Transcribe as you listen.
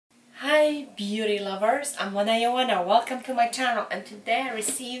Hi beauty lovers, I'm Joanna. Welcome to my channel, and today I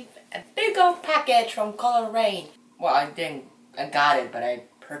received a big old package from COLOURED RAINE. Well, I got it, but I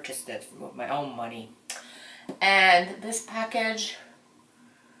purchased it with my own money. And this package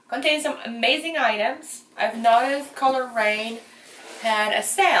contains some amazing items. I've noticed COLOURED RAINE had a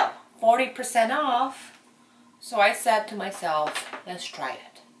sale, 40% off. So I said to myself, let's try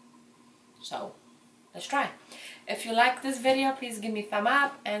it. So let's try. If you like this video, please give me a thumb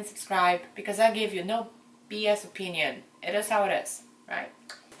up and subscribe, because I give you no BS opinion. It is how it is, right?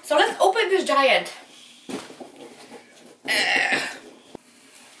 So let's open this giant.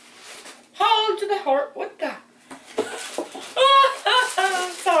 Hold to the heart. What the?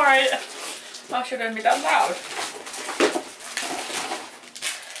 Oh, sorry. I shouldn't be that loud.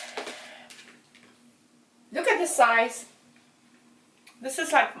 Look at the size. This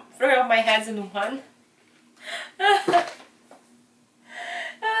is like 3 of my heads in one.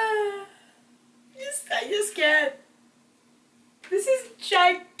 I just can't. This is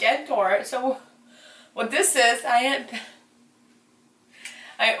gigantor. So what this is, I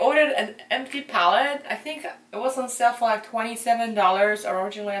ordered an empty palette. I think it was on sale for like $27.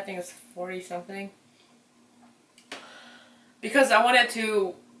 Originally I think it's 40 something. Because I wanted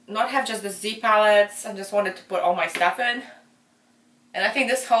to not have just the Z palettes, I just wanted to put all my stuff in. And I think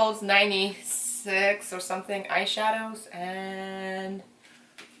this holds 96 or something eyeshadows, and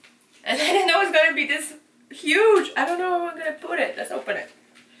I didn't know it was going to be this huge. I don't know where I'm going to put it. Let's open it.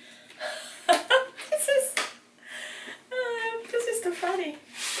 This is too funny.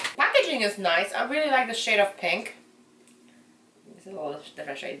 Packaging is nice. I really like the shade of pink. It's a little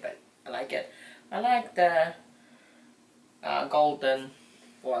different shade, but I like it. I like the golden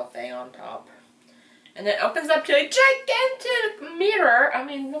foil thing on top. And then it opens up to a gigantic mirror. I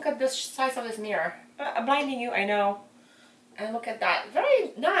mean, look at the size of this mirror. I'm blinding you, I know. And look at that.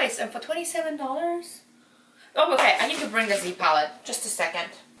 Very nice. And for $27? Oh, okay. I need to bring the Z palette. Just a second.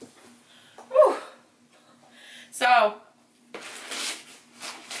 Whew. So.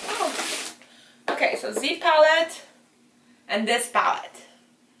 Oh. Okay, so Z palette and this palette.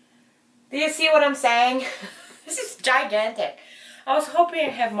 Do you see what I'm saying? This is gigantic. I was hoping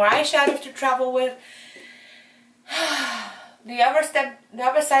I'd have more eyeshadows to travel with. The other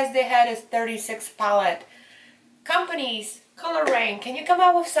size they had is 36 palette. Companies, COLOURED RAINE, can you come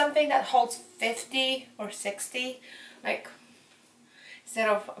up with something that holds 50 or 60? Like, instead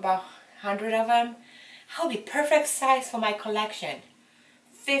of about 100 of them? That would be perfect size for my collection.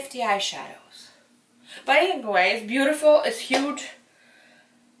 50 eyeshadows. But anyway, it's beautiful, it's huge.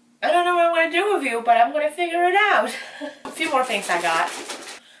 I don't know what I'm going to do with you, but I'm going to figure it out. A few more things I got.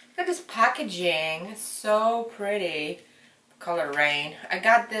 Look at this packaging. It's so pretty. COLOURED RAINE. I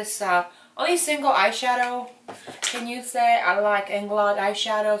got this only single eyeshadow. Can you say I like Inglot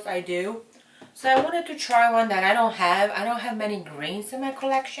eyeshadows? I do. So I wanted to try one that I don't have. I don't have many greens in my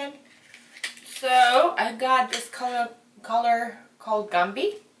collection. So I got this color called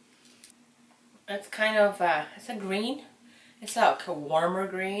Gumby. It's kind of, it's a green. It's like a warmer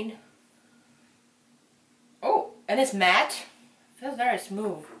green. Oh, and it's matte. It feels very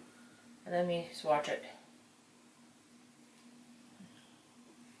smooth. And let me swatch it.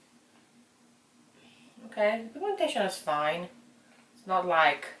 Okay, the pigmentation is fine. It's not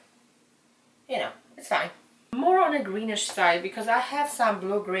like, you know, it's fine. More on the greenish side because I have some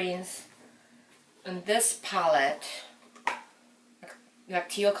blue greens in this palette. Like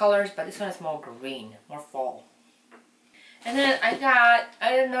teal colors, but this one is more green, more fall. And then I got,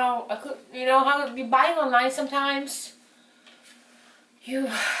 I don't know, you know how you buying online sometimes, you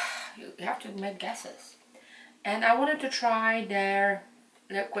have to make guesses. And I wanted to try their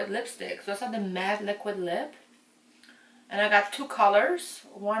liquid lipsticks. Those are the matte liquid lip. And I got 2 colors.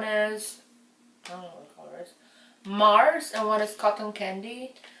 One is, I don't know what color it is, Mars, and one is Cotton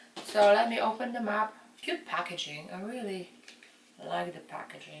Candy. So let me open them up. Cute packaging. I really like the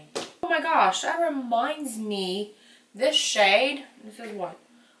packaging. Oh my gosh, that reminds me. This shade, this is what?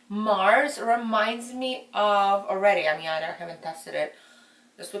 Mars, reminds me of already. I mean, I haven't tested it.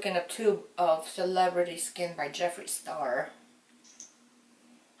 Just looking at a tube of Celebrity Skin by Jeffree Star.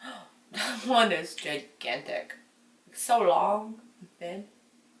 That one is gigantic. It's so long and thin.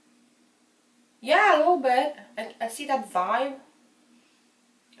 Yeah, a little bit. I see that vibe.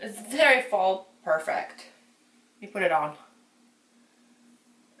 It's very fall perfect. Let me put it on.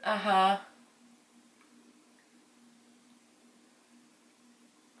 Uh-huh.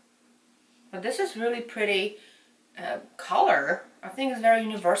 But this is really pretty color. I think it's very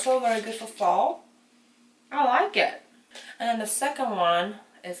universal, very good for fall. I like it. And then the second one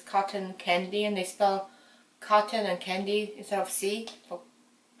is Cotton Candy, and they spell cotton and candy instead of C for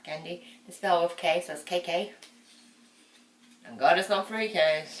candy. candy. It's spelled with K, so it's KK. And God, it's not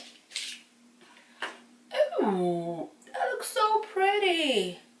 3Ks. Ooh, that looks so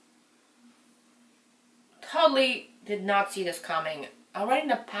pretty. Totally did not see this coming. Already in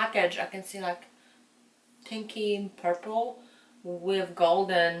the package, I can see like pinky purple with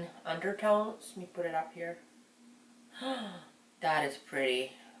golden undertones. Let me put it up here. That is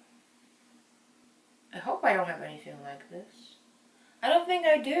pretty. I hope I don't have anything like this. I don't think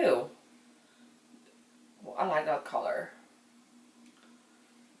I do. Well, I like that color.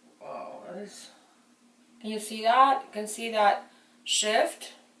 Oh, can you see that? You can see that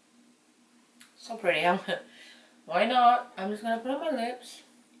shift? So pretty. Why not? I'm just gonna put it on my lips.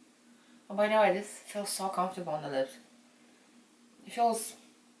 Oh, by the way, this feels so comfortable on the lips. It feels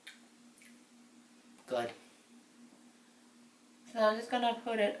good. So I'm just gonna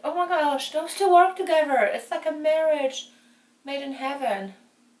put it. Oh my gosh, those two work together. It's like a marriage made in heaven.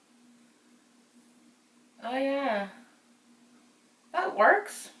 Oh yeah, that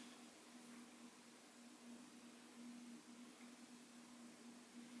works.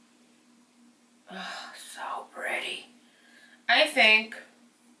 Oh, so pretty. I think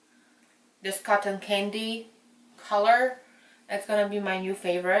this cotton candy color, it's gonna be my new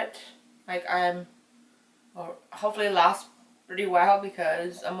favorite. Like or hopefully lasts pretty well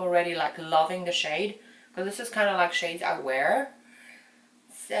because I'm already like loving the shade. Because this is kind of like shades I wear.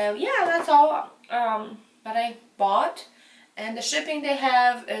 So yeah, that's all that I bought. And the shipping they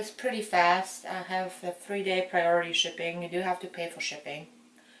have is pretty fast. I have a 3-day priority shipping. You do have to pay for shipping.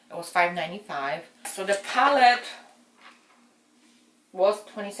 It was $5.95. So the palette was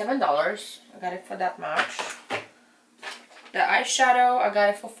 $27. I got it for that much. The eyeshadow, I got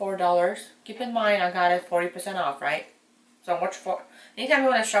it for $4. Keep in mind, I got it 40% off, right? So watch for... Anytime you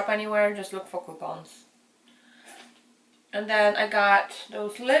want to shop anywhere, just look for coupons. And then I got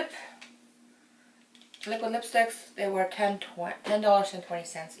those liquid lipsticks. They were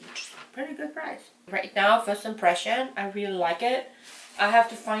 $10.20 each. So pretty good price. Right now, first impression, I really like it. I have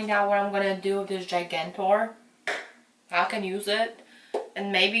to find out what I'm going to do with this Gigantor. How I can use it.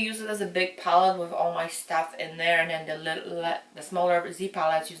 And maybe use it as a big palette with all my stuff in there. And then the smaller Z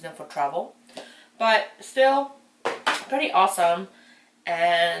palettes, use them for travel. But still, pretty awesome.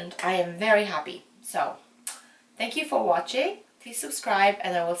 And I am very happy. So, thank you for watching. Please subscribe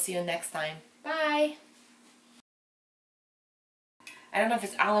and I will see you next time. Bye! I don't know if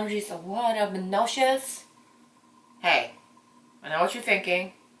it's allergies or what. I've been nauseous. Hey, I know what you're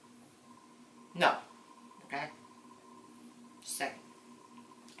thinking. No. Okay? Just saying.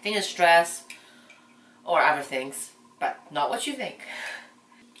 I think it's stress or other things, but not what you think.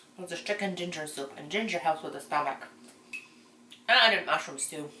 It was just chicken ginger soup, and ginger helps with the stomach. And I did mushrooms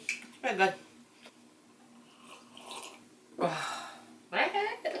too. It's pretty good. My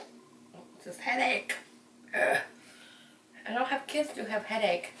head. It's this headache. Ugh. I don't have kids to have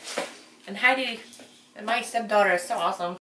headache. And Heidi, and my stepdaughter is so awesome.